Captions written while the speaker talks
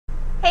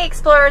Hey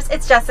Explorers,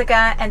 it's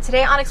Jessica, and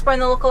today on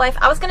Exploring the Local Life,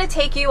 I was going to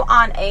take you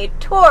on a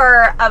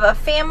tour of a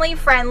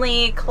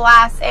family-friendly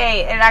Class A.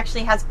 It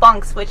actually has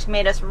bunks, which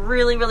made us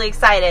really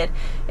excited.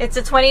 It's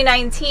a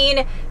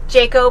 2019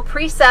 Jayco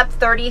Precept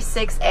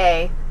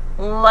 36A.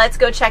 Let's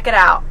go check it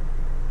out.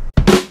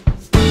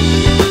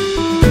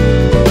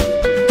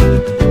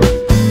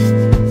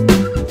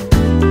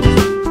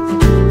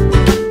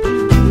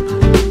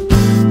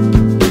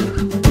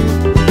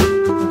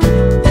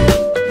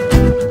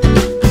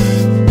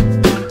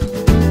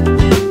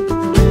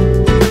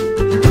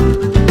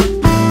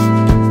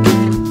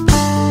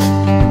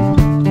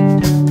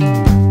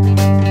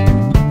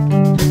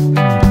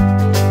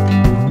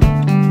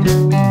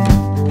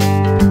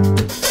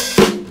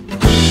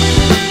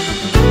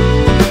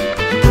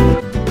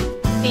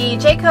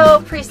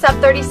 Jayco Precept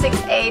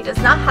 36A does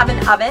not have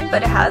an oven,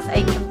 but it has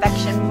a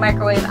convection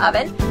microwave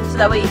oven, so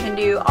that way you can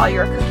do all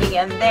your cooking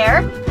in there,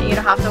 and you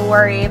don't have to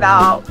worry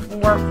about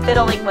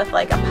fiddling with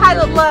like a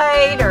pilot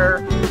light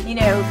or, you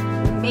know,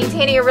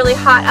 maintaining a really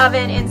hot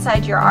oven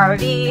inside your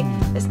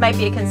RV. This might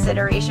be a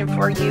consideration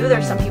for you.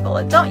 There's some people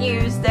that don't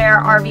use their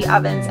RV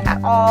ovens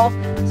at all,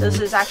 so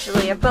this is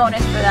actually a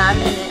bonus for them,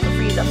 and it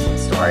frees up some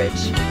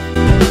storage.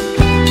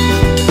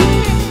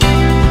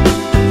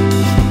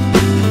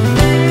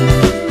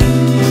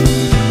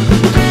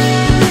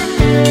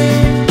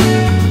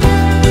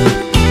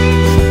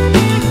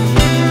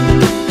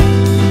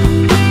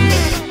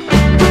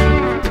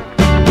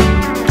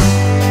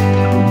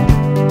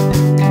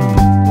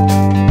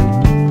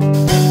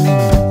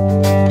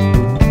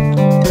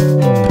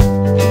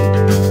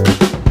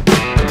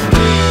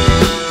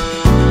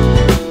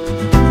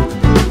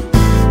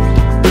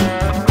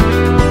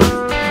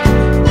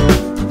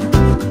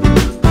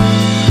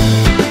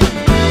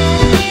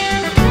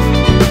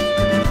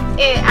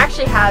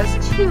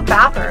 Has two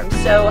bathrooms,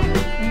 so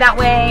that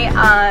way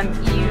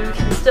you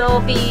can still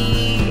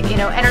be, you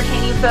know,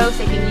 entertaining folks.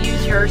 They can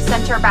use your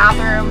center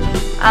bathroom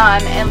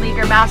and leave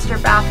your master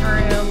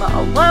bathroom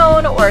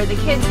alone, or the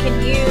kids can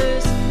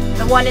use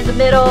the one in the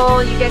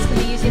middle. You guys can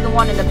be using the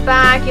one in the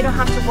back. You don't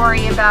have to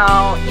worry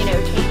about, you know,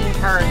 taking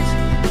turns.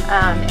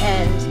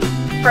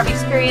 And from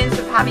experience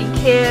of having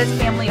kids,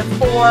 family of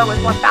 4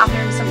 with one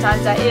bathroom,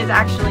 sometimes that is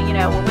actually, you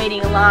know, we're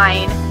waiting in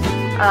line.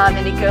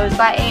 And it goes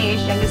by age.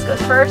 Youngest goes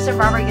first, and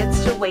Robert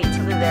gets to wait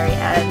till the very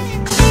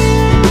end.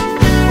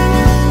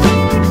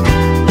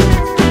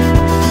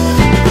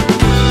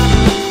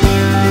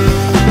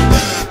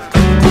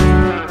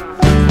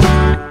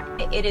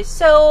 It is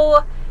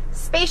so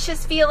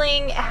spacious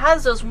feeling. It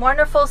has those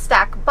wonderful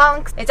stack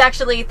bunks. It's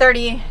actually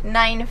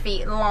 39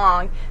 feet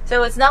long,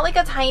 so it's not like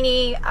a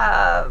tiny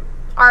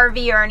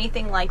RV or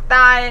anything like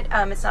that.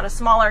 It's not a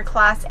smaller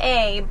Class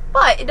A,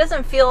 but it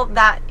doesn't feel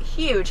that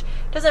huge.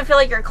 It doesn't feel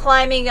like you're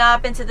climbing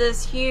up into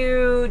this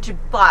huge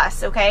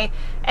bus, okay?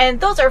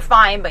 And those are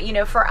fine, but you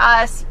know, for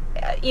us,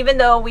 even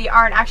though we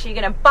aren't actually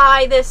going to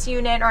buy this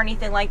unit or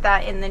anything like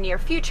that in the near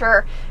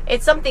future,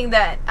 it's something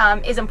that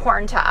is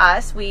important to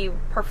us. We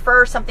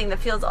prefer something that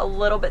feels a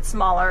little bit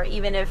smaller,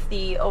 even if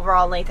the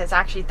overall length is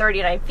actually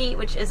 39 feet,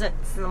 which isn't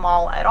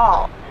small at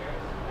all.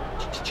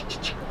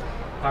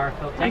 Power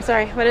fill tank. I'm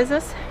sorry, what is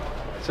this?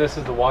 So this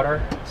is the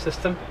water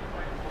system.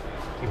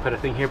 You can put a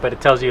thing here, but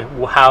it tells you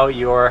how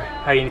you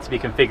need to be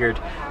configured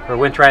for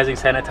winterizing,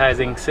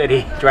 sanitizing,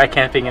 city, dry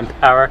camping, and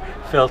power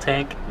fill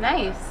tank.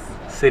 Nice.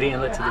 City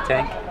inlet to the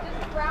tank.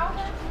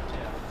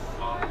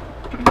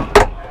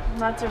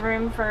 Lots of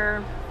room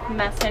for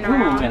messing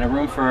around. And a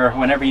room for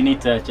whenever you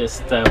need to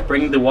just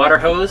bring the water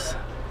hose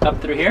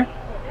up through here.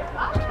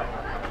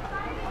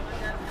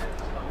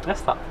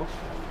 That's thoughtful.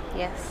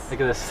 Yes.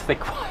 Look at this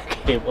thick wire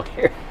cable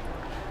here.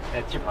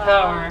 That's your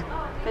power.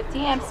 50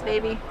 amps,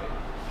 baby.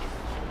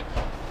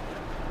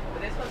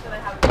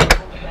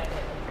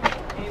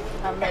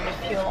 Unleaded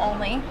fuel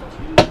only.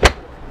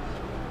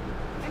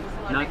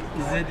 Not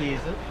the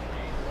diesel.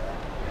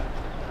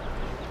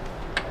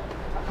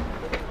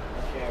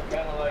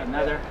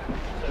 Another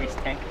waste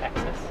tank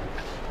access.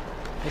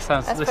 This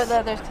sounds. That's for the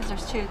others because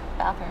there's 2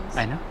 bathrooms.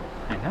 I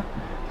know.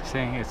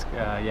 Saying it's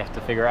you have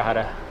to figure out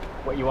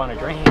what you want to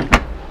drain.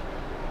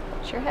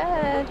 Sure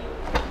head.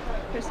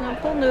 There's no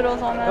pool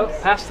noodles on Oh,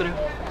 this. pass through.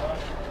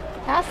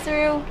 Pass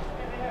through.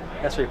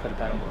 That's where you put a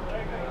paddle.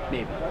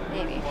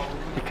 Maybe.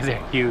 Because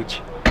they're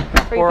huge.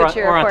 Or on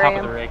top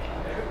of the rig.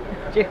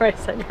 You already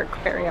said your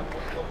aquarium.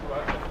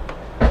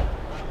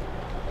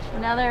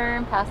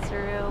 Another pass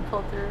through,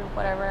 pull through,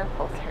 whatever,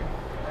 pull through.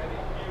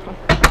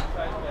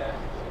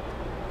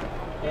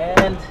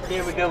 And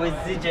here we go with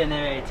the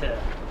generator.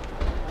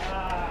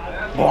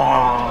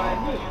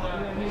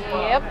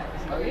 Yep.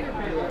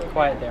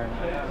 Quiet there.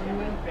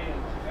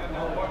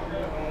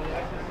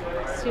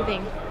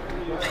 Soothing.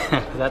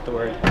 Is that the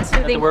word?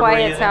 Soothing,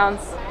 quiet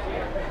sounds.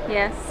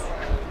 Yes.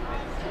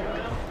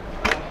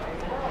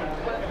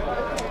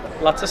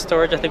 Lots of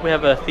storage. I think we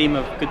have a theme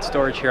of good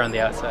storage here on the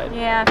outside.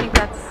 Yeah, I think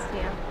that's,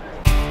 yeah.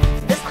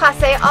 This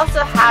Class A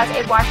also has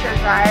a washer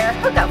dryer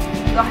hookup.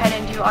 Go ahead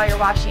and do all your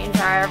washing and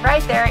dryer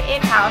right there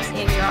in-house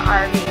in your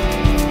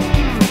RV.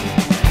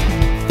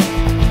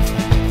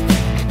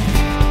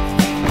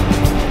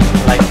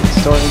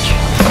 storage.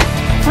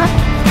 Huh?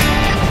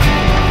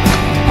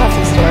 Lots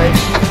of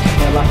storage.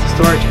 Yeah, lots of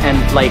storage and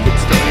lighted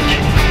storage.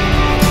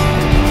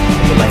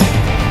 The light.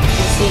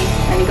 You see,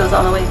 and it goes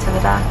all the way to the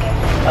back.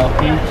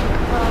 LP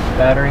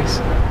batteries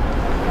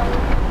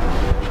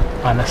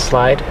on the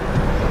slide.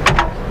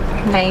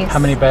 Nice. How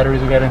many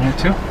batteries we got in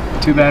here?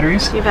 Two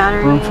batteries. 2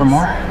 batteries. Room for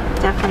more.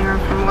 Definitely room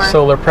for more.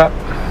 Solar prep.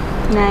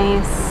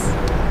 Nice.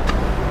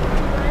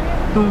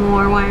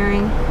 More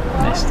wiring.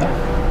 Nice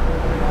stuff.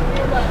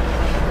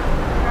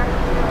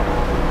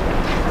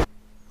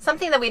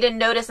 Something that we didn't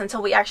notice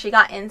until we actually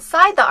got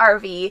inside the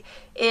RV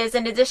is,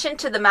 in addition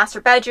to the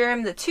master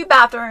bedroom, the 2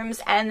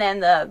 bathrooms, and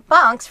then the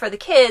bunks for the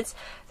kids,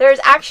 there's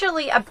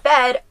actually a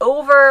bed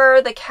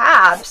over the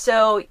cab.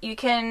 So you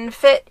can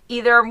fit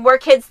either more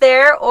kids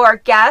there or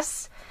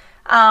guests,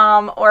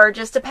 or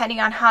just depending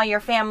on how your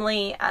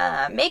family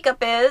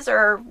makeup is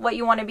or what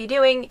you want to be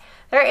doing.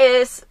 There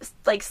is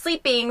like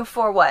sleeping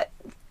for what?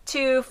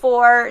 2,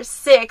 4,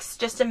 6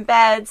 just in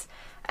beds.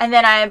 And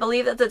then I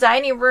believe that the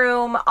dining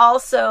room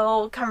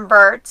also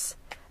converts.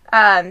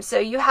 So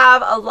you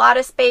have a lot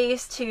of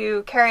space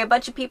to carry a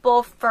bunch of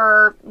people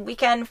for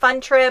weekend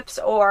fun trips,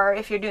 or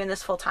if you're doing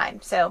this full time.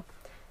 So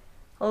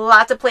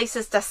lots of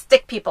places to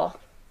stick people.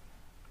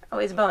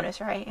 Always a bonus,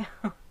 right?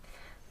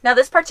 Now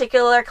this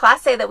particular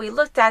Class A that we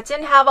looked at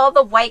didn't have all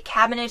the white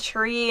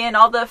cabinetry and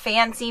all the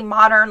fancy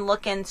modern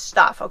looking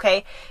stuff,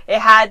 okay? It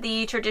had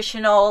the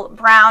traditional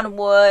brown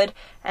wood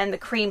and the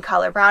cream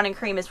color. Brown and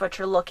cream is what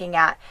you're looking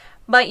at.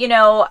 But, you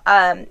know,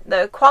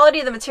 the quality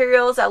of the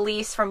materials, at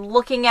least from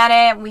looking at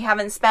it, we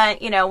haven't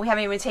spent, you know, we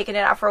haven't even taken it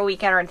out for a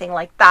weekend or anything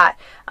like that.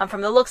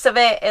 From the looks of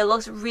it, it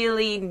looks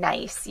really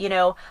nice. You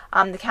know,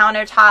 the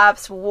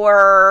countertops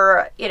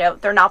were, you know,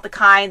 they're not the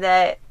kind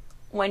that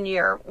when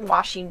you're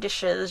washing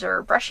dishes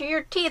or brushing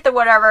your teeth or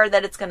whatever,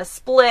 that it's going to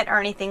split or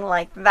anything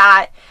like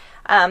that.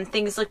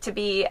 Things look to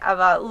be of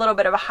a little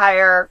bit of a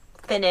higher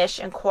finish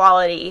and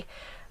quality.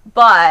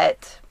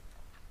 But,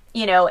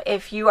 you know,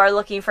 if you are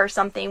looking for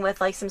something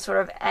with like some sort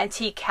of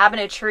antique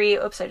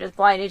cabinetry, oops, I just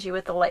blinded you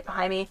with the light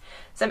behind me.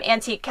 Some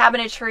antique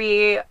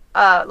cabinetry,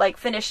 like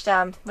finished,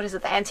 what is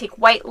it, the antique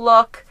white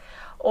look.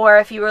 Or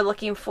if you were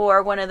looking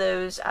for one of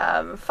those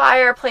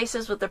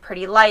fireplaces with the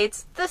pretty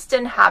lights, this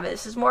didn't have it.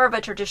 This is more of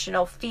a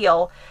traditional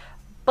feel.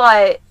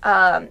 But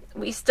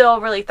we still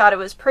really thought it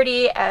was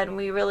pretty, and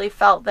we really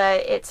felt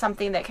that it's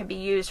something that can be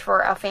used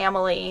for a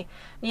family.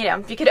 You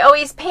know, you could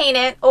always paint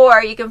it,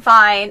 or you can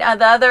find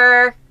the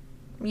other,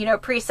 you know,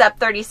 Precept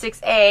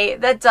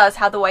 36A that does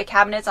have the white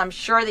cabinets. I'm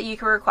sure that you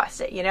can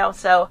request it, you know.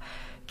 So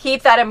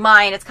keep that in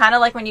mind. It's kind of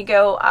like when you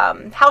go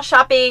house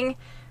shopping.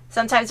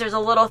 Sometimes there's a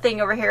little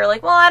thing over here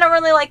like, well, I don't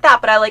really like that,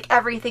 but I like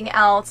everything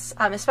else,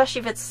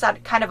 especially if it's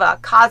kind of a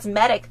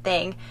cosmetic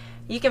thing.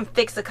 You can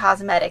fix the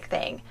cosmetic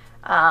thing.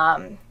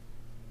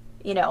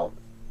 You know,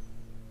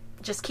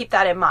 just keep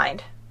that in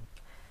mind.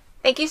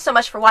 Thank you so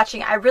much for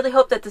watching. I really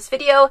hope that this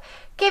video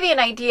gave you an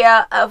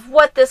idea of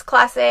what this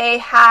Class A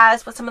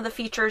has, what some of the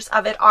features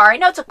of it are. I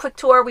know it's a quick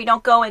tour. We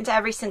don't go into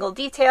every single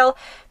detail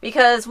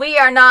because we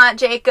are not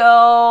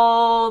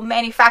Jayco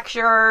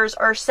manufacturers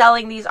or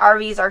selling these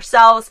RVs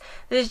ourselves.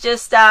 This is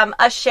just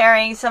us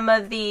sharing some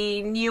of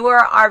the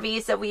newer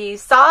RVs that we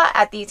saw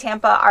at the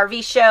Tampa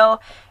RV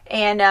show,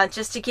 and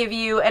just to give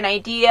you an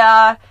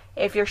idea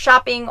if you're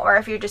shopping or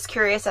if you're just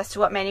curious as to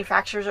what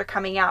manufacturers are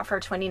coming out for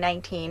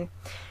 2019.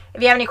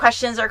 If you have any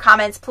questions or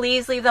comments,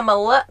 please leave them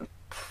below.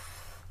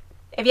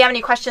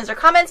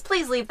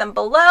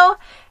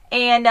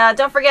 And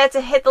don't forget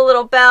to hit the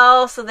little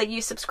bell so that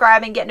you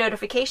subscribe and get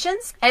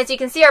notifications. And as you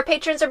can see, our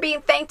patrons are being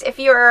thanked. If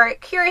you're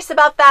curious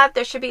about that,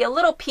 there should be a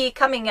little P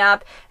coming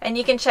up, and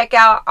you can check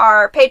out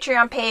our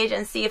Patreon page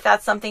and see if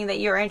that's something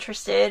that you're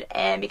interested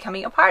in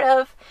becoming a part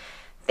of.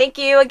 Thank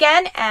you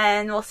again,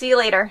 and we'll see you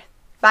later.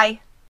 Bye.